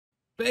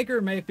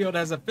Baker Mayfield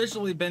has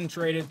officially been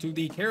traded to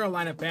the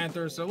Carolina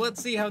Panthers, so let's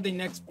see how the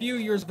next few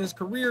years of his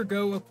career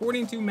go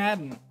according to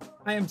Madden.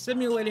 I am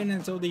simulating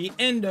until the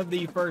end of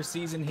the first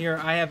season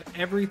here. I have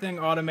everything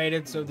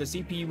automated, so the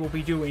CPU will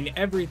be doing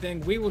everything.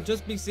 We will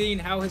just be seeing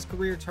how his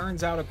career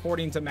turns out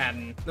according to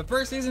Madden. The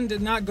first season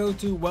did not go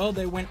too well.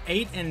 They went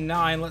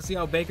 8-9. Let's see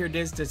how Baker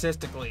did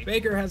statistically.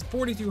 Baker has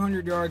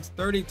 4,200 yards,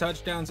 30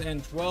 touchdowns,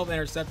 and 12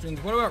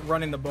 interceptions. What about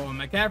running the ball?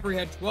 McCaffrey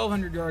had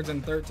 1,200 yards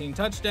and 13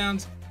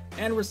 touchdowns.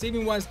 And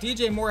receiving wise,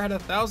 DJ Moore had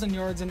 1,000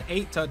 yards and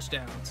 8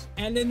 touchdowns.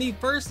 And in the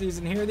first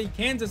season here, the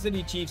Kansas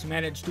City Chiefs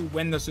managed to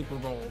win the Super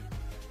Bowl.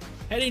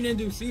 Heading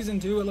into Season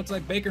 2, it looks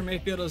like Baker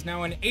Mayfield is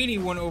now an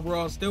 81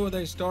 overall, still with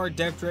a star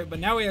depth trait, but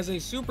now he has a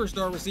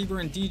superstar receiver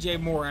in DJ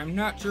Moore. I'm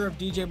not sure if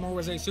DJ Moore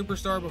was a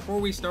superstar before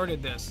we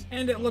started this.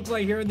 And it looks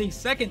like here in the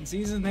second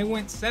season, they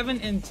went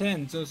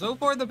 7-10. So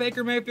far the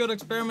Baker Mayfield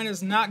experiment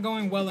is not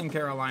going well in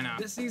Carolina.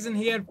 This season,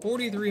 he had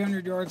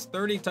 4,300 yards,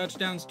 30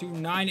 touchdowns to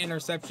 9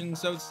 interceptions,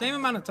 so same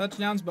amount of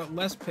touchdowns, but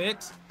less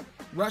picks.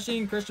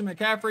 Rushing, Christian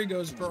McCaffrey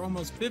goes for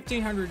almost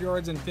 1,500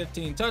 yards and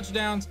 15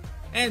 touchdowns.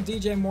 And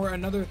DJ Moore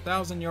another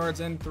 1,000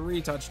 yards and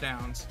 3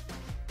 touchdowns.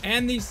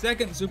 And the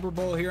second Super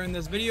Bowl here in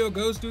this video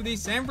goes to the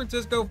San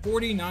Francisco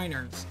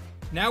 49ers.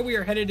 Now we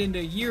are headed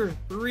into year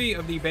 3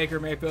 of the Baker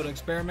Mayfield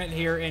experiment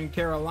here in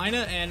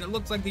Carolina, and it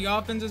looks like the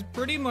offense is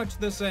pretty much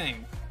the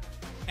same.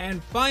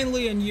 And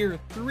finally in year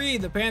 3,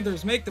 the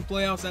Panthers make the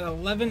playoffs at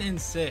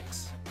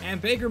 11-6. And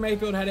Baker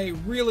Mayfield had a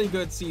really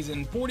good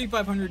season,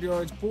 4,500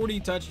 yards, 40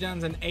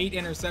 touchdowns, and 8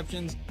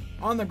 interceptions.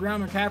 On the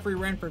ground, McCaffrey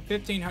ran for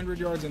 1,500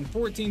 yards and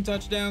 14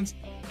 touchdowns,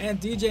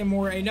 and DJ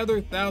Moore another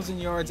 1,000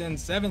 yards and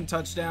 7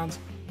 touchdowns.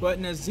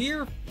 But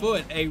Nazir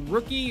Foote, a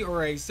rookie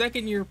or a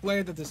second-year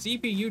player that the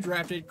CPU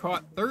drafted,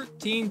 caught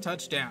 13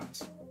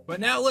 touchdowns. But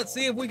now let's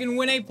see if we can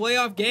win a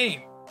playoff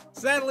game.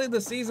 Sadly, the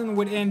season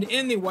would end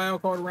in the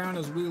wildcard round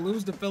as we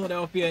lose to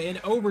Philadelphia in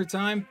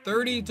overtime,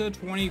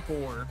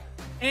 30-24.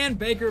 And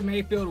Baker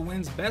Mayfield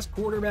wins Best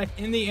Quarterback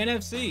in the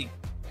NFC.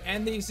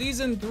 And the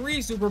Season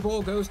 3 Super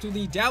Bowl goes to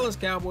the Dallas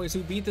Cowboys,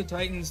 who beat the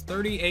Titans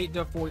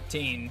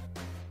 38-14.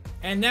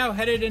 And now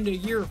headed into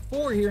year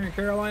 4 here in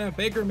Carolina,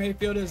 Baker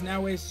Mayfield is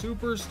now a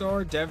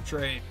superstar depth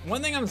trait.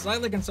 One thing I'm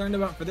slightly concerned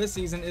about for this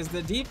season is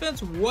the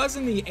defense was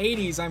in the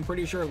 80s, I'm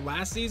pretty sure,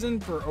 last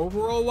season for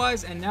overall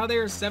wise, and now they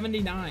are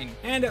 79.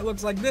 And it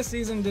looks like this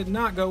season did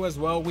not go as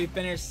well. We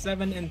finished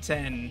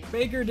 7-10.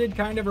 Baker did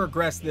kind of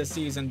regress this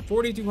season,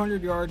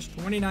 4,200 yards,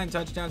 29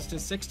 touchdowns to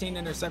 16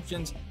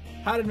 interceptions.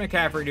 How did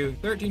McCaffrey do?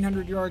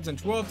 1,300 yards and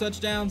 12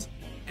 touchdowns,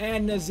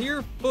 and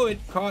Nazir Foote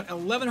caught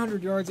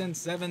 1,100 yards and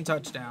 7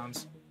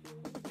 touchdowns.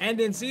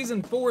 And in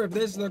Season 4 of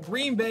this, the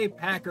Green Bay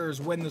Packers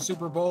win the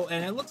Super Bowl,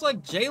 and it looks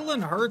like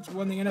Jalen Hurts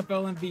won the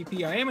NFL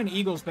MVP. I am an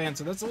Eagles fan,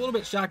 so that's a little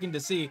bit shocking to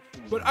see,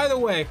 but either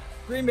way,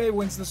 Green Bay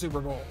wins the Super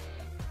Bowl.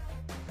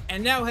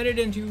 And now headed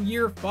into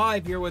year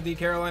 5 here with the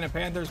Carolina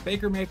Panthers,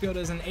 Baker Mayfield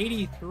is an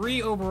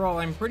 83 overall.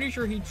 I'm pretty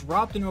sure he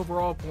dropped an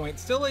overall point.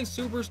 Still a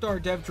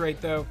superstar depth trait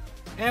though.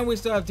 And we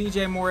still have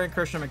DJ Moore and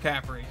Christian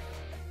McCaffrey.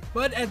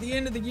 But at the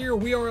end of the year,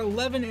 we are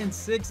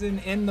 11-6 and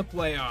in the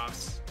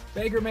playoffs.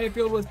 Baker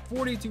Mayfield with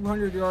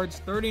 4,200 yards,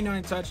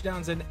 39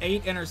 touchdowns, and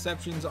 8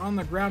 interceptions. On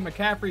the ground,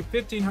 McCaffrey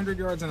 1,500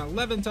 yards and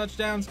 11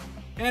 touchdowns.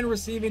 And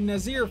receiving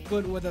Nazir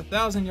Foote with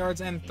 1,000 yards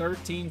and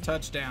 13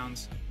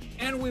 touchdowns.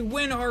 And we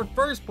win our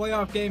first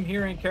playoff game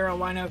here in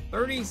Carolina,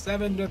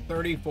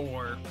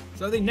 37-34.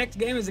 So the next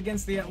game is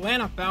against the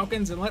Atlanta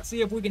Falcons, and let's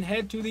see if we can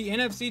head to the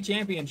NFC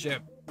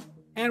Championship.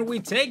 And we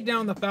take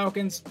down the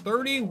Falcons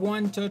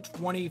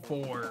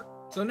 31-24.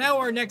 So now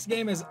our next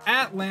game is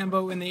at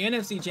Lambeau in the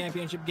NFC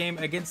Championship game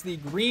against the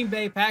Green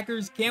Bay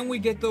Packers. Can we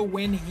get the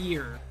win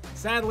here?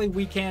 Sadly,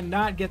 we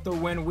cannot get the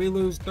win. We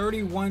lose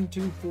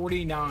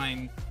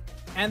 31-49.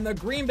 And the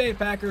Green Bay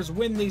Packers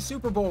win the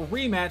Super Bowl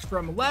rematch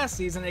from last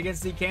season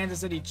against the Kansas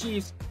City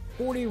Chiefs,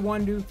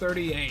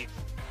 41-38.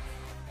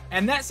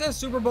 And that says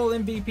Super Bowl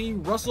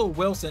MVP Russell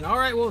Wilson.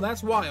 Alright, well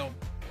that's wild.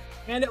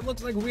 And it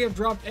looks like we have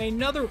dropped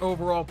another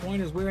overall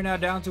point as we are now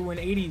down to an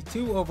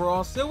 82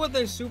 overall, still with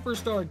a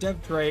superstar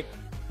depth trait,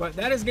 but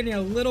that is getting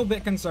a little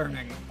bit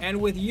concerning. And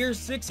with year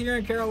 6 here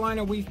in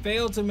Carolina, we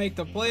failed to make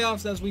the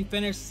playoffs as we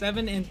finished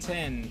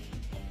 7-10.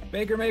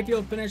 Baker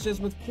Mayfield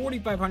finishes with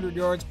 4,500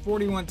 yards,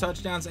 41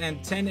 touchdowns,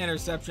 and 10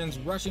 interceptions.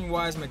 Rushing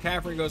wise,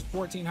 McCaffrey goes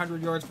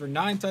 1,400 yards for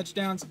 9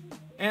 touchdowns,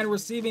 and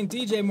receiving,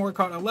 DJ Moore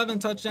caught 11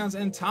 touchdowns,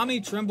 and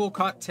Tommy Tremble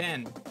caught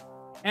 10.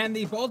 And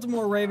the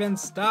Baltimore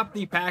Ravens stop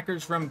the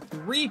Packers from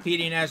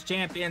three-peating as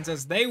champions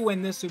as they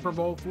win this Super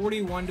Bowl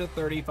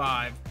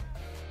 41-35.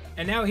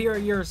 And now here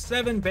at year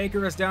 7,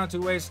 Baker is down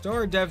to a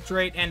star depth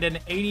trait and an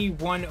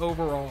 81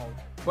 overall.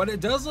 But it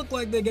does look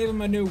like they gave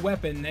him a new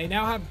weapon. They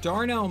now have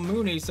Darnell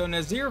Mooney, so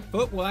Nazir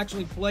Foote will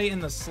actually play in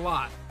the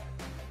slot.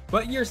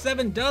 But year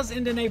 7 does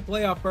end in a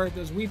playoff berth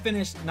as we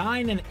finished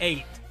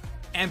 9-8.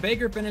 And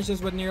Baker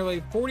finishes with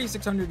nearly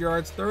 4,600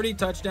 yards, 30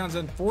 touchdowns,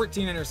 and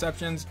 14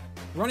 interceptions.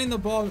 Running the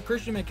ball,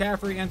 Christian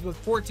McCaffrey ends with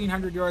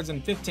 1,400 yards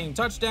and 15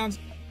 touchdowns.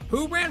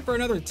 Who ran for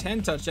another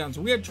 10 touchdowns?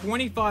 We had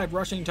 25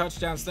 rushing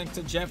touchdowns thanks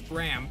to Jeff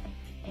Graham.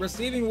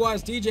 Receiving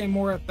wise, DJ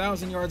Moore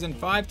 1,000 yards and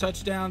 5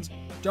 touchdowns,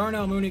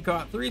 Darnell Mooney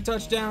caught 3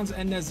 touchdowns,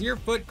 and Nazir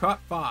Foote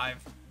caught 5.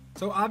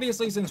 So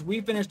obviously, since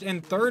we finished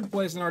in 3rd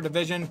place in our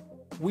division,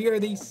 we are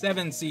the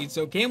 7th seed.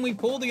 So can we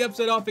pull the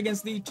upset off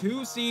against the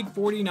 2 seed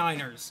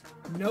 49ers?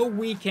 No,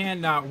 we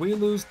cannot. We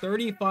lose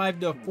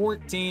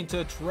 35-14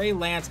 to Trey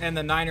Lance and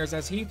the Niners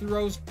as he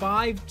throws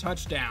 5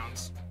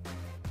 touchdowns.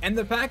 And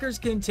the Packers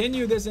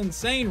continue this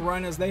insane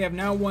run as they have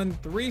now won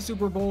 3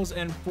 Super Bowls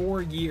in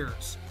 4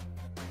 years.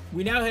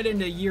 We now head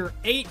into year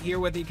 8 here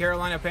with the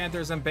Carolina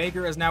Panthers, and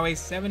Baker is now a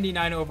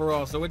 79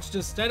 overall, so it's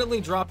just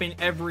steadily dropping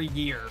every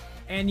year.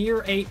 And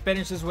year 8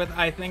 finishes with,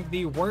 I think,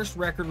 the worst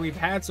record we've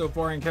had so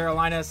far in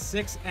Carolina,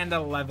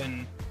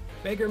 6-11.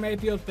 Baker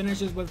Mayfield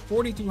finishes with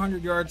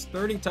 4,200 yards,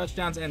 30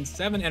 touchdowns, and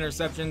 7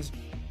 interceptions.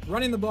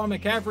 Running the ball,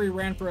 McCaffrey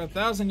ran for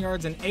 1,000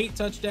 yards and 8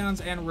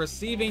 touchdowns, and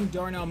receiving,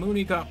 Darnell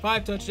Mooney caught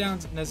 5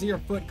 touchdowns, Nazir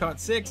Foote caught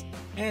 6,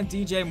 and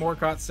DJ Moore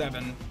caught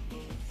 7.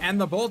 And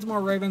the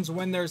Baltimore Ravens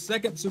win their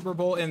 2nd Super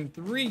Bowl in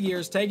 3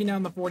 years, taking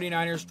down the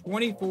 49ers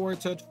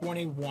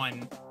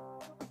 24-21.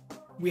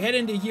 We head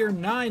into year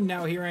 9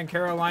 now here in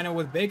Carolina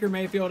with Baker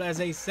Mayfield as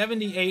a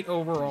 78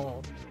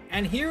 overall.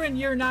 And here in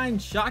year 9,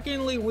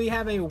 shockingly, we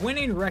have a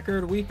winning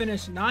record. We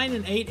finish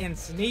 9-8 and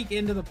sneak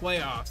into the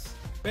playoffs.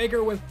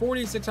 Baker with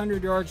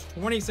 4,600 yards,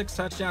 26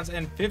 touchdowns,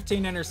 and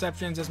 15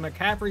 interceptions. Is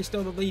McCaffrey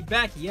still the lead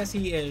back? Yes,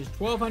 he is.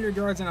 1,200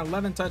 yards and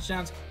 11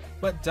 touchdowns.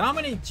 But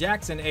Dominique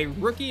Jackson, a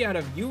rookie out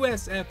of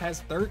USF,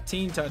 has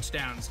 13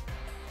 touchdowns.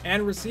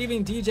 And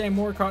receiving, DJ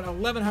Moore caught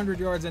 1,100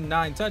 yards and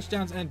 9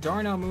 touchdowns, and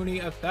Darnell Mooney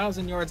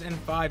 1,000 yards and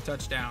 5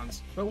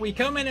 touchdowns. But we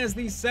come in as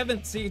the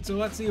 7th seed, so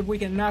let's see if we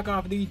can knock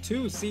off the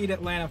 2 seed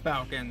Atlanta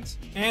Falcons.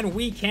 And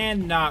we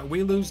cannot.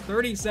 We lose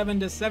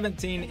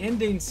 37-17,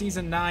 ending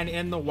season 9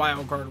 in the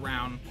wildcard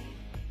round.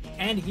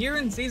 And here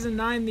in season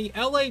 9, the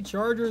LA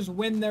Chargers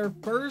win their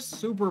first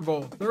Super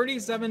Bowl,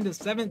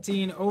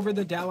 37-17 over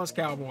the Dallas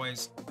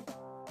Cowboys.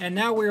 And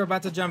now we're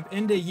about to jump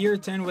into year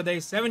 10 with a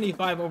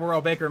 75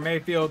 overall Baker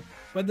Mayfield,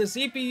 but the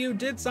CPU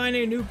did sign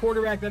a new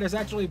quarterback that is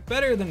actually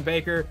better than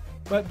Baker,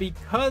 but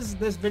because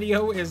this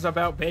video is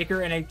about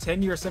Baker and a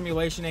 10-year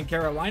simulation in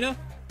Carolina,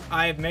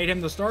 I've made him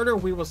the starter.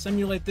 We will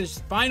simulate this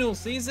final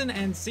season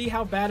and see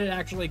how bad it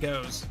actually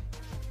goes.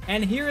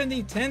 And here in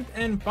the 10th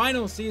and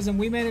final season,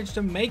 we managed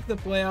to make the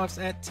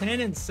playoffs at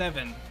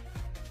 10-7.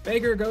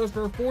 Baker goes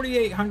for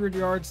 4,800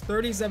 yards,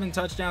 37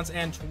 touchdowns,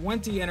 and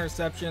 20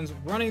 interceptions.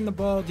 Running the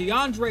ball,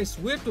 DeAndre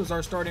Swift was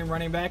our starting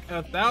running back,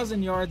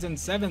 1,000 yards and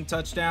 7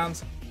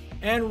 touchdowns.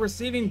 And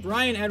receiving,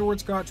 Bryan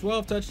Edwards caught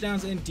 12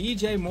 touchdowns, and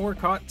DJ Moore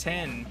caught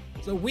 10.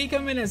 So we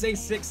come in as a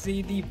 6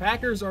 seed. The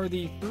Packers are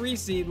the 3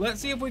 seed.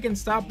 Let's see if we can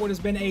stop what has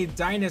been a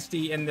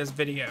dynasty in this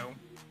video.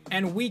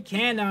 And we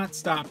cannot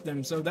stop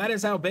them. So that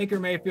is how Baker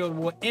Mayfield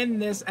will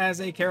end this as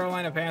a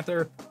Carolina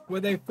Panther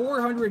with a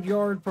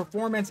 400-yard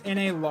performance in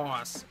a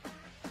loss.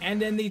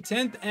 And in the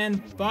 10th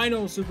and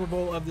final Super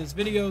Bowl of this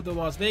video, the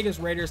Las Vegas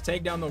Raiders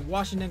take down the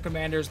Washington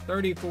Commanders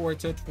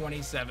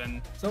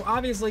 34-27. So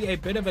obviously a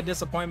bit of a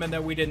disappointment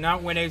that we did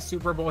not win a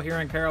Super Bowl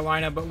here in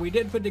Carolina, but we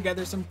did put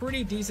together some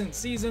pretty decent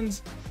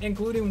seasons,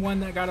 including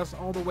one that got us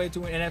all the way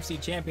to an NFC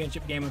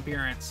Championship game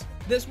appearance.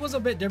 This was a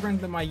bit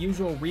different than my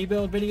usual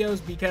rebuild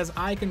videos because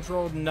I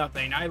controlled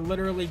nothing. I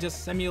literally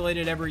just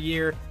simulated every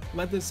year,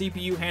 let the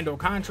CPU handle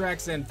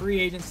contracts and free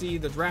agency,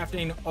 the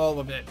drafting, all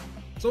of it.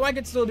 So I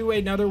could still do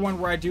another one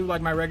where I do like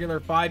my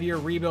regular 5-year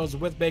rebuilds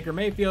with Baker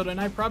Mayfield,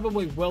 and I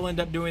probably will end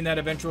up doing that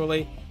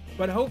eventually.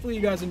 But hopefully you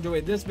guys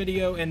enjoyed this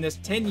video and this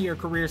 10-year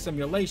career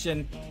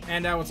simulation,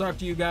 and I will talk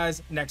to you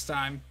guys next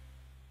time.